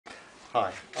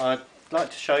Hi, I'd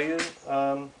like to show you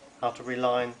how to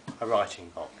reline a writing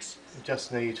box. You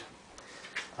just need,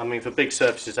 for big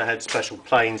surfaces I had special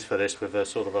planes for this with a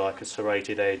sort of like a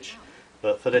serrated edge,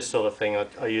 but for this sort of thing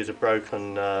I use a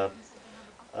broken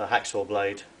hacksaw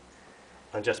blade,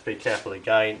 and just be careful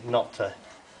again not to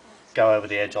go over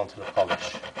the edge onto the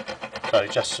polish. So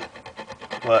just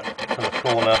work from the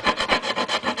corner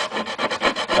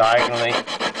diagonally,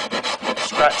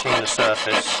 scratching the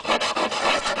surface,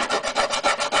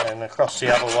 and across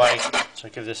the other way to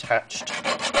give this hatched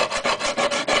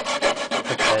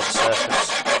prepared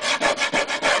surface.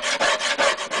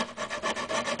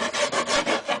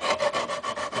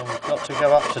 And not to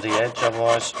go up to the edge,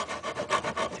 otherwise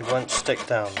it won't stick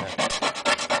down there.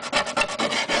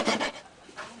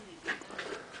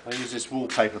 I use this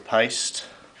wallpaper paste.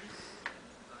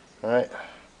 Right.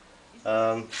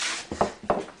 I'm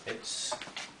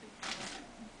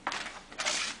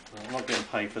not getting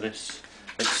paid for this.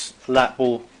 It's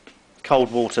cold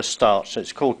water starch. So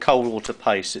it's called cold water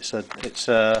paste. It's a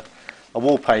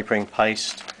wallpapering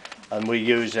paste, and we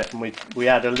use it, and we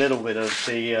add a little bit of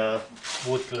the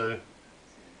wood glue,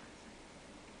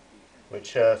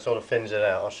 which sort of thins it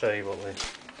out. I'll show you what we're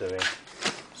doing.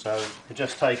 So we're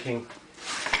just taking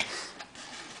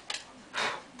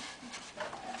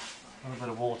a little bit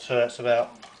of water. That's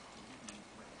about,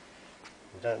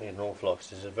 you don't need an awful lot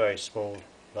because it's a very small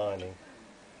lining.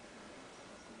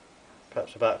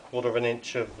 Perhaps about 1/4 of an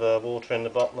inch of water in the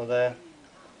bottom of there,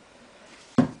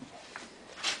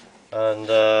 and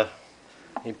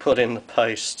you put in the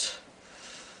paste,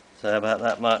 say about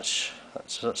that much.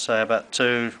 Let's say about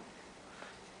 2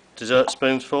 dessert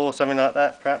spoonsful, something like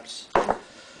that, perhaps.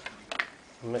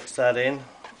 Mix that in,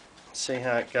 see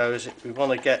how it goes. We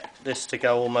want to get this to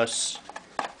go almost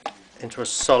into a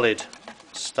solid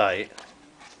state,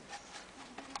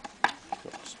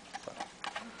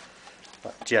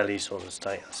 like jelly sort of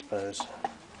state, I suppose.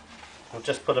 We'll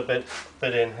just put a bit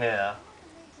in here.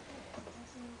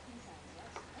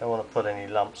 Don't want to put any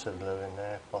lumps of glue in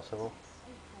there if possible.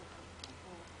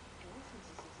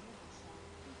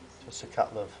 Just a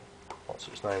couple of what's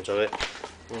its names of it.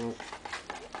 And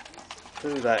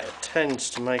do that. It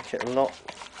tends to make it a lot.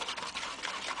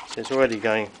 So it's already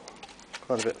going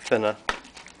quite a bit thinner.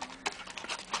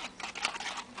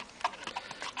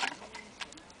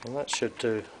 And that should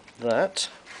do that.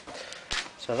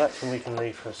 So that we can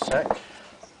leave for a sec.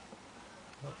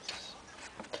 You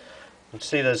can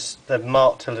see they've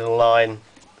marked a little line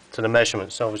to the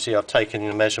measurements. Obviously I've taken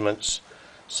the measurements,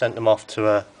 sent them off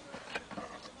to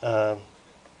a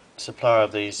supplier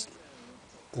of these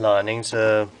linings.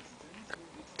 A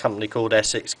company called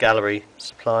Essex Gallery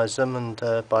supplies them, and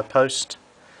by post.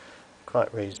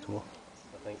 Quite reasonable,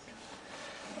 I think.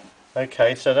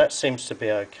 Okay, so that seems to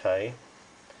be okay.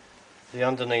 The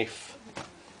underneath,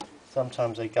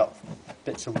 sometimes they got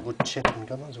bits of wood chip and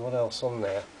God knows what else on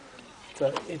there.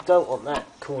 So you don't want that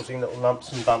causing little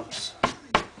lumps and bumps.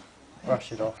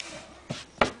 Brush it off.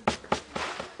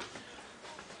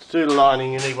 To do the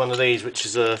lining you need one of these, which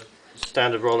is a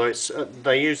standard roller.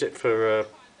 They use it for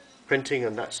printing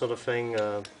and that sort of thing.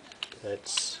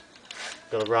 It's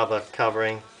got a rubber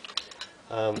covering.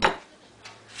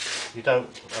 You don't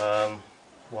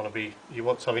you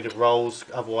want something that rolls,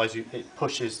 otherwise it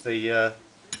pushes the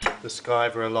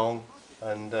skiver along,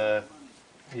 and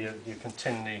you're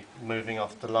continually moving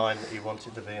off the line that you want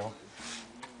it to be on.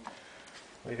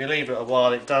 If you leave it a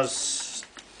while, you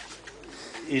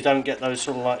don't get those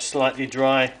sort of like slightly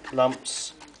dry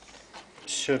lumps. It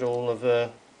should all of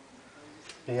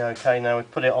be okay. Now we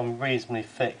put it on reasonably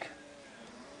thick.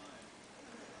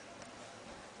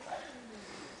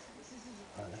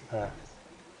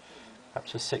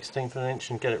 Perhaps a 1/16 of an inch,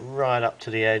 and get it right up to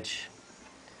the edge.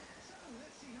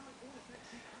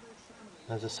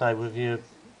 As I say, with your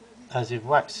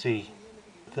waxy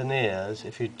veneers,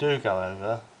 if you do go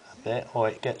over a bit, or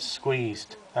it gets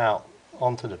squeezed out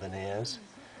onto the veneers,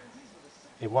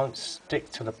 it won't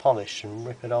stick to the polish and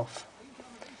rip it off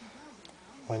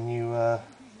when you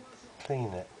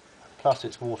clean it. Plus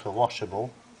it's water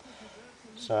washable,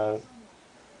 so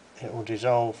it will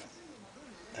dissolve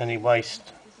any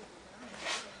waste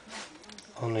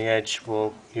on the edge.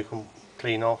 You can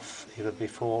clean off either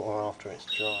before or after it's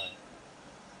dry.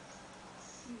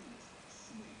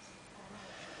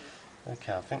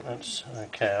 Okay, I think that's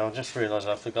okay. I just realised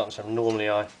I've forgotten something. Normally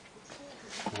I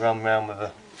run round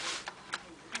with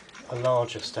a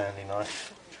larger Stanley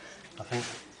knife. I think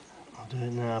I'll do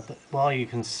it now, but while you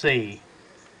can see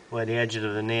where the edge of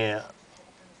the veneer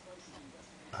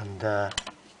and the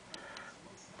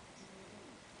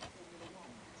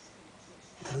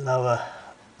lower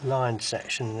line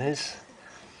section is,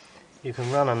 you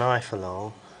can run a knife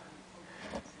along.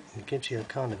 It gives you a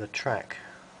kind of a track.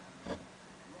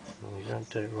 You don't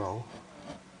do it wrong.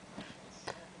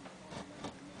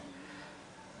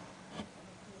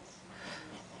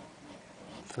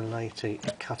 For later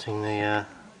cutting the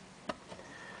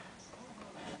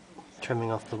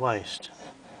trimming off the waste.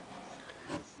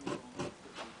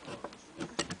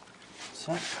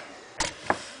 So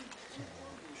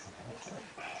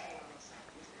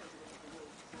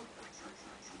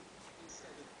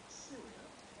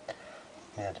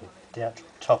yeah, the actual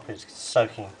top is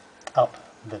soaking up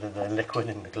a bit of the liquid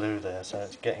in the glue there, so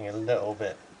it's getting a little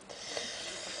bit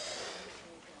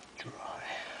dry.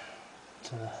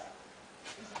 So I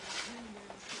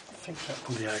think that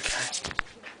will be okay.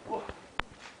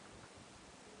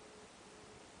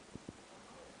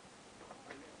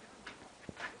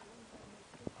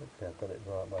 Hopefully I've got it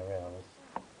the right way around.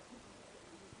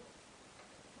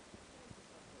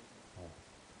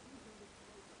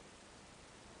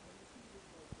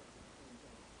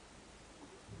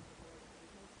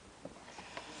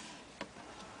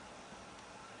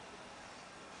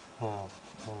 Well,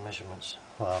 measurements.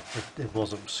 Well, it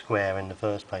wasn't square in the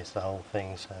first place, the whole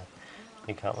thing, so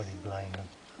you can't really blame them.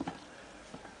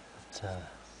 But,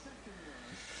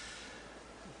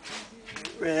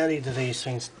 rarely do these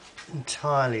things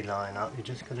entirely line up. You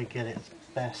just got to get it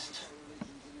best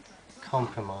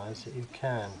compromise that you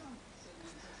can.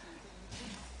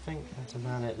 I think that's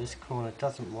about it. This corner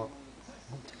doesn't want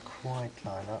to quite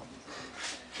line up.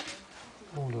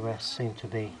 All the rest seem to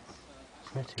be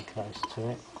pretty close to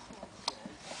it.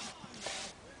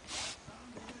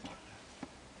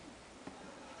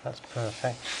 That's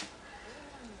perfect.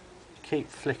 Keep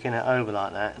flicking it over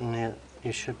like that and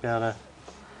you should be able to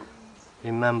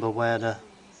remember where the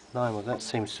line was. That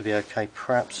seems to be okay.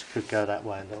 Perhaps could go that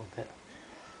way a little bit.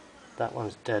 That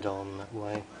one's dead on that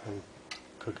way and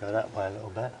could go that way a little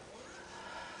bit.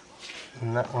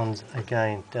 And that one's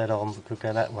again dead on but could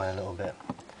go that way a little bit.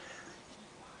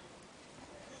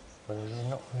 But they're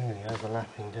not really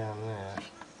overlapping down there.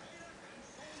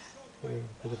 Maybe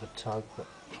a bit of a tug, but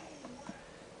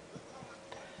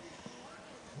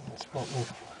that's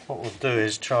what we'll do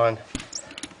is try and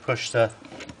push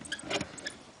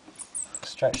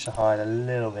stretch the hide a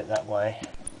little bit that way.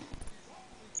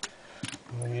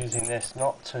 And we're using this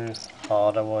not too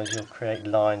hard, otherwise you'll create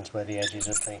lines where the edges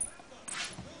of the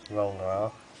roller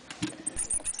are.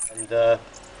 And I've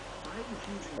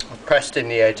pressed in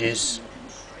the edges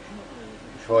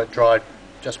before it dried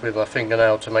just with my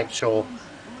fingernail to make sure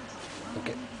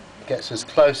it gets as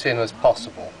close in as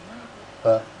possible.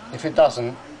 But if it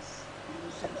doesn't,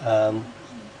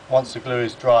 once the glue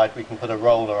is dried we can put a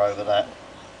roller over that,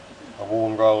 a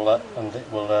warm roller, and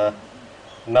it will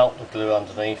melt the glue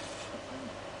underneath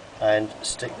and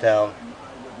stick down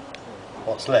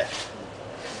what's left.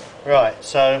 Right,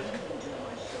 so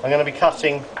I'm going to be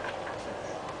cutting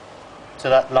to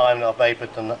that line that I've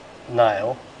laboured the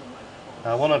nail.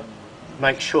 Now I want to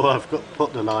make sure I've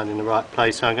put the line in the right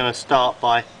place, so I'm going to start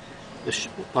by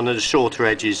one of the shorter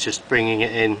edges, just bringing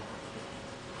it in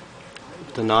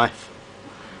with the knife,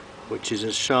 which is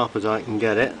as sharp as I can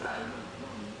get it.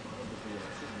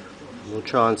 We'll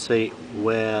try and see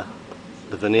where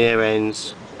the veneer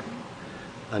ends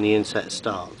and the inset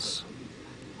starts,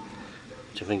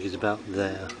 which I think is about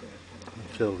there.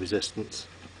 Fill resistance.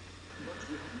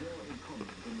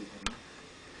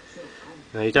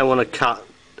 Now you don't want to cut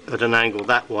at an angle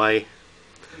that way,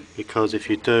 because if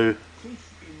you do,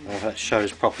 well, that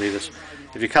shows properly this.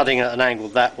 If you're cutting at an angle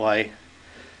that way,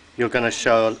 you're going to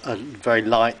show a very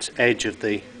light edge of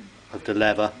the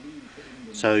lever.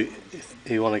 So if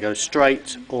you want to go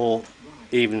straight or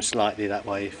even slightly that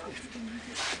way,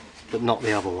 but not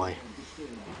the other way.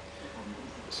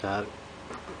 So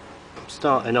I'm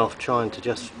starting off trying to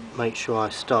just make sure I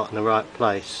start in the right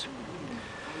place.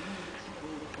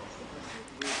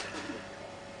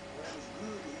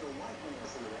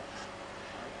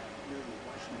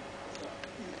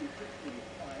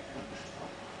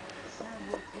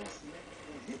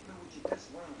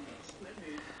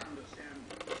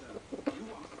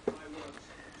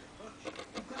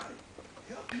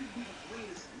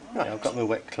 Right, I've got my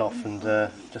wet cloth and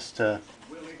just you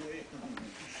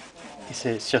see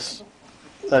it's just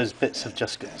those bits have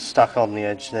just got stuck on the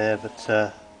edge there,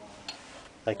 but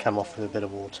they come off with a bit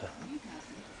of water.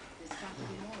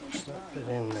 Just that bit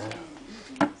in there.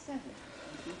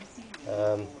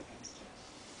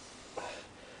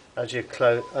 As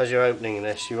you're opening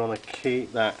this, you want to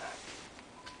keep that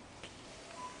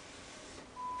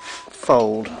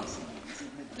fold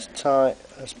as tight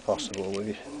as possible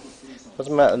with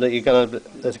Doesn't matter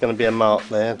that there's going to be a mark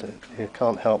there. You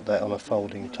can't help that on a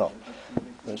folding top.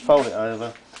 Let's fold it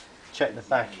over. Check the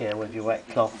back here with your wet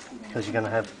cloth because you're going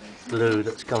to have glue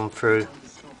that's gone through.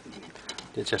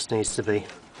 It just needs to be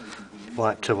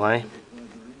wiped away.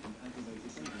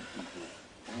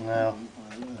 Now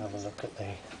have a look at the.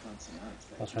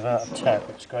 Because without a tab,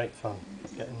 it's great fun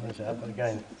getting these out. But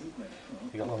again,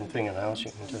 if you've got long fingernails,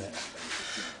 you can do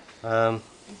it.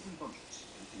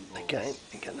 Again,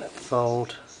 you get that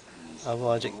fold.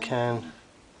 Otherwise, it can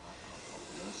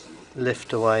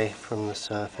lift away from the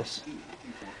surface.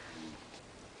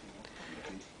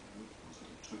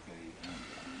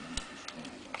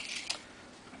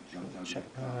 Check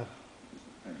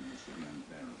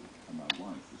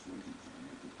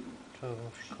 12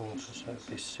 quarters, so it'd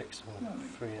be 6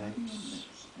 3/8.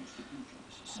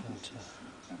 Centre.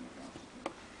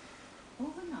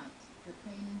 Overnight, the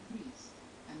pain increased,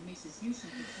 and Mrs.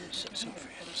 Houston reported 6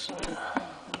 3/8.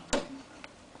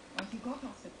 When he got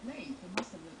off the plane, he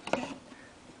must have looked terrible,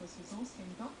 because his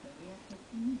Austrian doctor reacted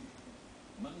immediately.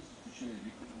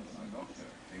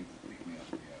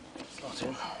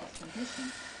 Condition,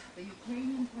 the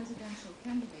Ukrainian presidential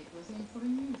candidate was in for a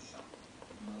new shock.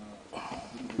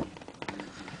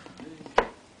 The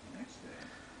next day,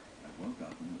 I woke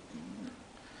up and looked in the mirror.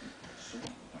 I saw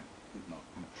that I could not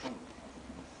control half of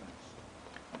my face.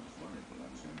 I was worried that I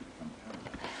was going to become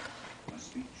paralyzed. My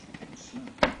speech became slow.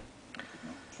 I could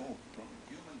not talk from a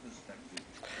human perspective.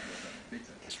 It was a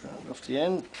bitter Round off the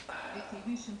end. Victor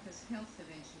Yushchenko's health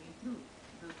eventually improved,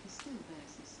 though he still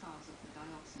bears the scars of the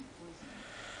dioxin poisoning.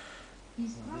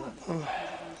 He's proud of his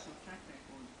presidential track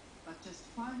record, but just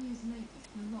 5 years later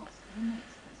he lost the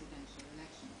next presidential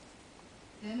election.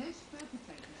 The alleged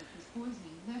perpetrators of his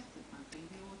poisoning left the country in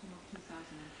the autumn of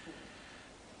 2004.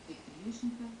 Victor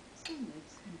Yushchenko still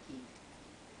lives in Kiev.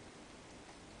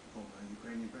 Former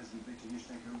Ukrainian President Victor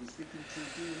Yushchenko was speaking to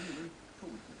Dear Newman for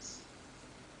Witness.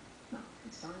 Now,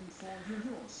 it's time for your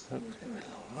yours. Thank you,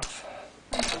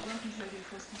 welcome to Radio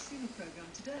 4's consumer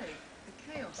programme today. The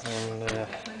chaos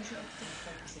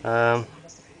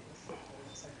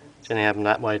Generally have them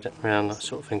that way around, that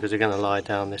sort of thing, because they're going to lie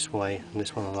down this way, and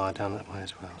this one will lie down that way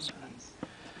as well. So.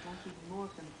 more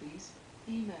of them, please.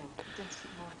 Email the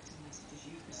desperate marketing messages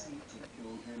you've received to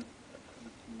children.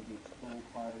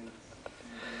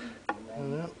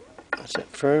 That's it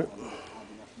through.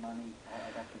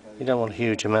 You don't want a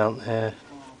huge amount there.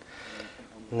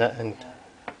 And that end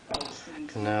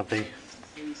can now be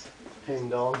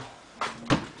pinned on. I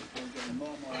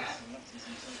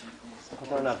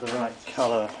don't have the right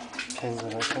colour pins, I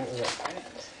don't think.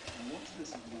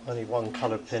 Only one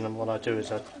coloured pin, and what I do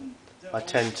is I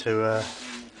tend to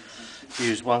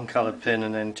use one coloured pin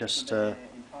and then just use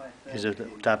a little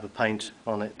dab of paint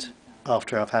on it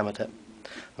after I've hammered it.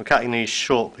 I'm cutting these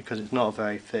short because it's not a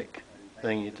very thick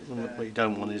thing. What you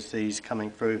don't want is these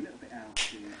coming through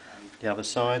the other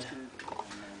side.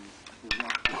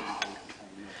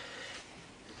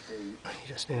 You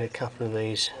just need a couple of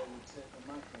these.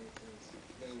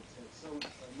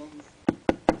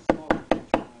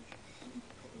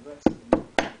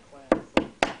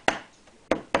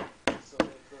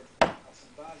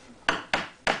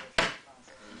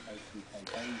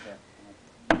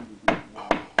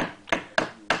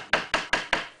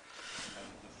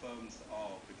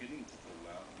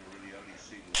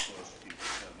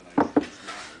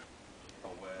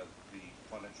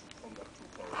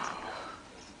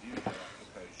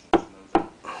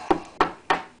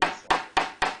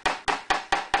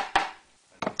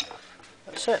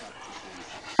 That's it.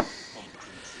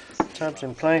 Tabs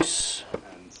in place.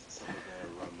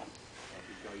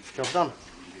 Job done.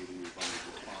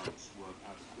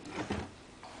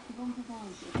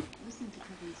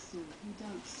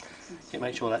 You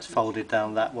make sure that's folded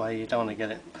down that way. You don't want to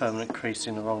get it permanent crease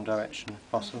in the wrong direction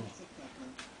if possible.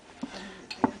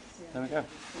 There we go.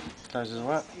 Closes all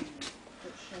right.